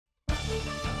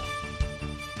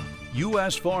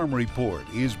U.S. Farm Report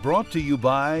is brought to you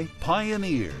by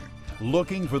Pioneer.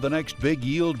 Looking for the next big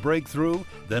yield breakthrough?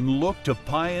 Then look to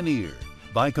Pioneer.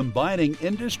 By combining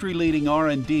industry-leading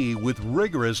R&D with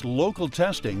rigorous local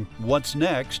testing, what's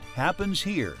next happens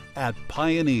here at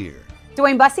Pioneer.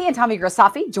 Duwayne Bosse and Tommy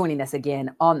Grisafi joining us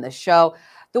again on the show.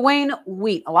 Duwayne,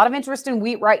 wheat. A lot of interest in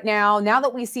wheat right now. Now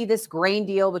that we see this grain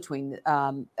deal between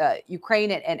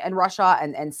Ukraine and Russia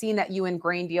and seeing that UN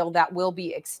grain deal that will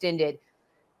be extended,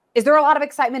 is there a lot of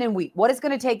excitement in wheat? What is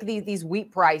going to take these wheat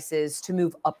prices to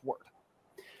move upward?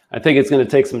 I think it's going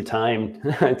to take some time.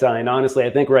 And honestly, I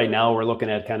think right now we're looking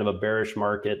at kind of a bearish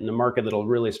market and a market that'll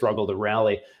really struggle to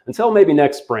rally until maybe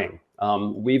next spring.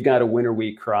 We've got a winter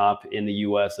wheat crop in the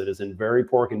U.S. that is in very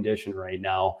poor condition right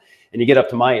now. And you get up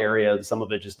to my area, some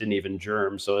of it just didn't even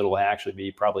germ. So it'll actually be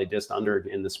probably just under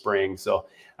in the spring. So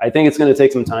I think it's going to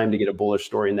take some time to get a bullish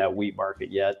story in that wheat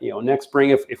market yet. You know, next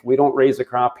spring, if we don't raise the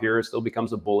crop here, it still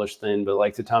becomes a bullish thing. But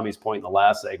like to Tommy's point in the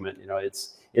last segment, you know,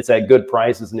 it's at good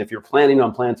prices. And if you're planning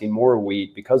on planting more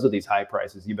wheat because of these high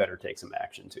prices, you better take some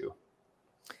action too.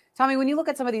 Tommy, when you look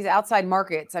at some of these outside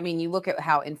markets, I mean, you look at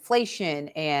how inflation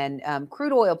and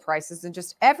crude oil prices and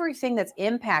just everything that's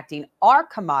impacting our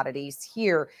commodities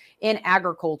here in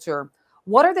agriculture.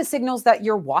 What are the signals that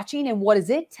you're watching and what is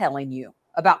it telling you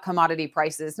about commodity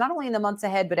prices, not only in the months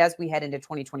ahead, but as we head into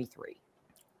 2023?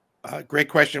 Great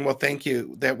question. Well, thank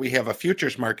you that we have a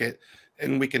futures market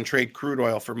and we can trade crude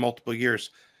oil for multiple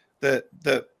years.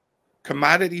 The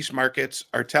commodities markets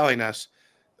are telling us,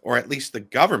 or at least the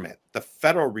government, the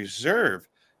Federal Reserve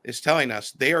is telling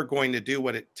us they are going to do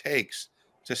what it takes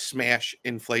to smash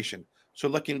inflation. So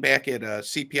looking back at a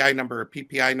CPI number, a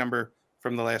PPI number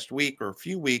from the last week or a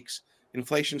few weeks,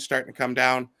 inflation's starting to come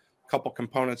down. A couple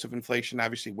components of inflation,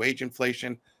 obviously wage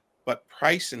inflation, but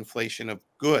price inflation of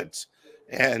goods.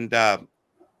 And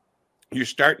you're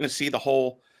starting to see the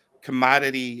whole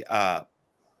commodity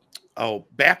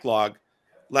backlog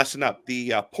lessen up.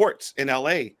 The ports in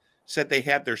LA said they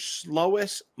had their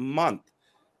slowest month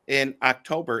in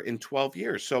October in 12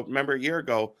 years. So remember a year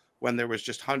ago when there was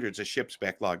just hundreds of ships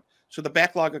backlogged. So the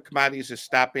backlog of commodities is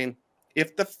stopping.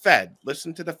 If the Fed,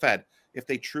 listen to the Fed, if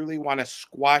they truly want to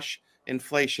squash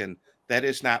inflation, that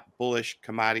is not bullish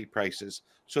commodity prices.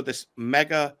 So this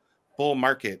mega bull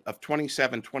market of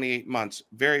 27, 28 months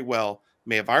very well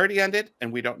may have already ended and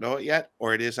we don't know it yet,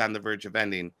 or it is on the verge of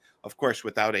ending, of course,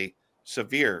 without a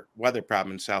severe weather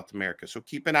problem in South America. So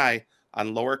keep an eye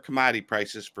on lower commodity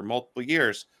prices for multiple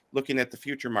years. Looking at the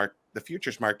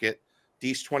futures market,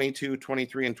 these 22,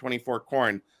 23, and 24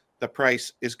 corn, the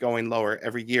price is going lower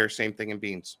every year. Same thing in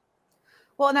beans.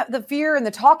 Well, and the fear and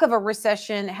the talk of a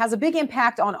recession has a big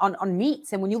impact on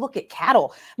meats. And when you look at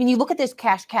cattle, I mean, you look at this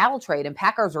cash cattle trade and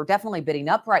packers are definitely bidding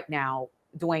up right now.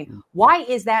 Duwayne, why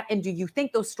is that? And do you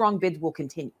think those strong bids will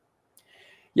continue?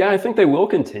 Yeah, I think they will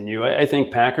continue. I think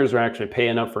packers are actually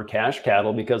paying up for cash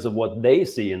cattle because of what they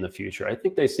see in the future. I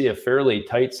think they see a fairly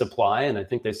tight supply, and I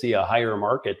think they see a higher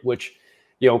market, which,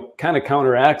 you know, kind of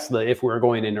counteracts the if we're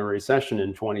going into a recession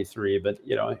in 23. But,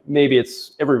 you know, maybe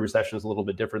every recession is a little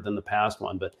bit different than the past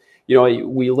one. But, you know,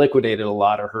 we liquidated a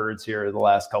lot of herds here the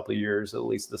last couple of years, at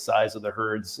least the size of the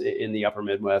herds in the upper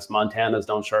Midwest. Montana's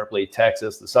down sharply,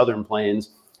 Texas, the Southern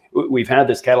Plains. We've had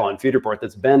this cattle on feed report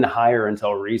that's been higher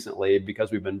until recently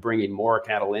because we've been bringing more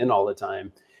cattle in all the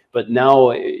time. But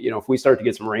now, you know, if we start to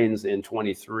get some rains in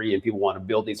 23 and people want to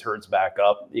build these herds back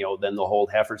up, you know, then they'll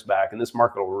hold heifers back and this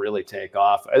market will really take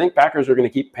off. I think packers are going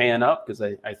to keep paying up because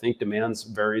I think demand's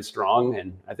very strong,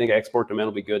 and I think export demand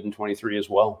will be good in 23 as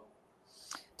well.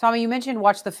 Tommy, you mentioned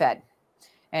watch the Fed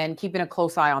and keeping a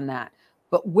close eye on that.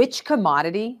 But which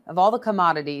commodity of all the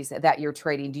commodities that you're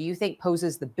trading do you think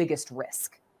poses the biggest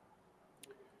risk?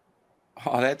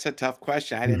 Oh, that's a tough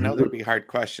question. I didn't know there'd be hard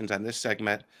questions on this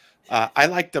segment. I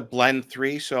like to blend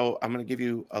three, so I'm going to give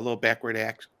you a little backward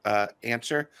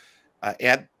answer.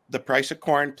 Add the price of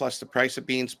corn plus the price of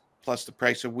beans plus the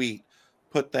price of wheat.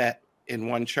 Put that in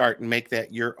one chart and make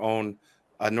that your own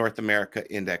North America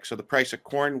index. So the price of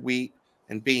corn, wheat,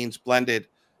 and beans blended,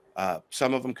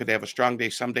 some of them could have a strong day,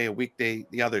 someday a weak day,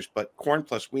 the others. But corn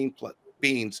plus wheat plus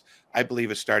beans, I believe,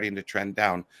 is starting to trend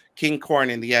down. King corn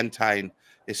in the end time,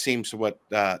 it seems to what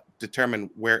determine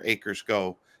where acres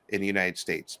go in the United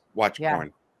States. Watch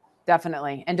corn.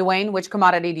 Definitely. And Duwayne, which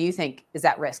commodity do you think is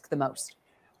at risk the most?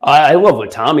 I love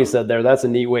what Tommy said there. That's a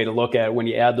neat way to look at it when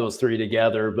you add those three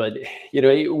together. But, you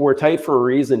know, we're tight for a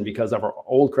reason because of our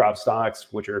old crop stocks,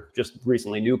 which are just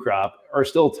recently new crop, are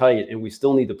still tight. And we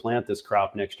still need to plant this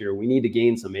crop next year. We need to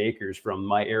gain some acres from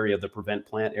my area, the prevent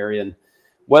plant area. And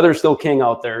weather's still king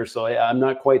out there. So I'm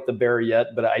not quite the bear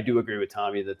yet, but I do agree with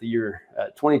Tommy that the year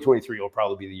 2023 will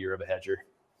probably be the year of a hedger.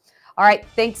 All right,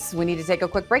 thanks. We need to take a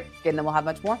quick break, and then we'll have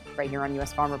much more right here on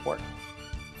U.S. Farm Report.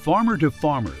 Farmer to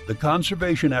Farmer, the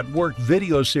Conservation at Work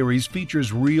video series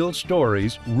features real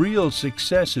stories, real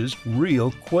successes,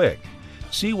 real quick.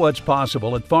 See what's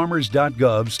possible at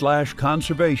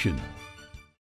farmers.gov/conservation.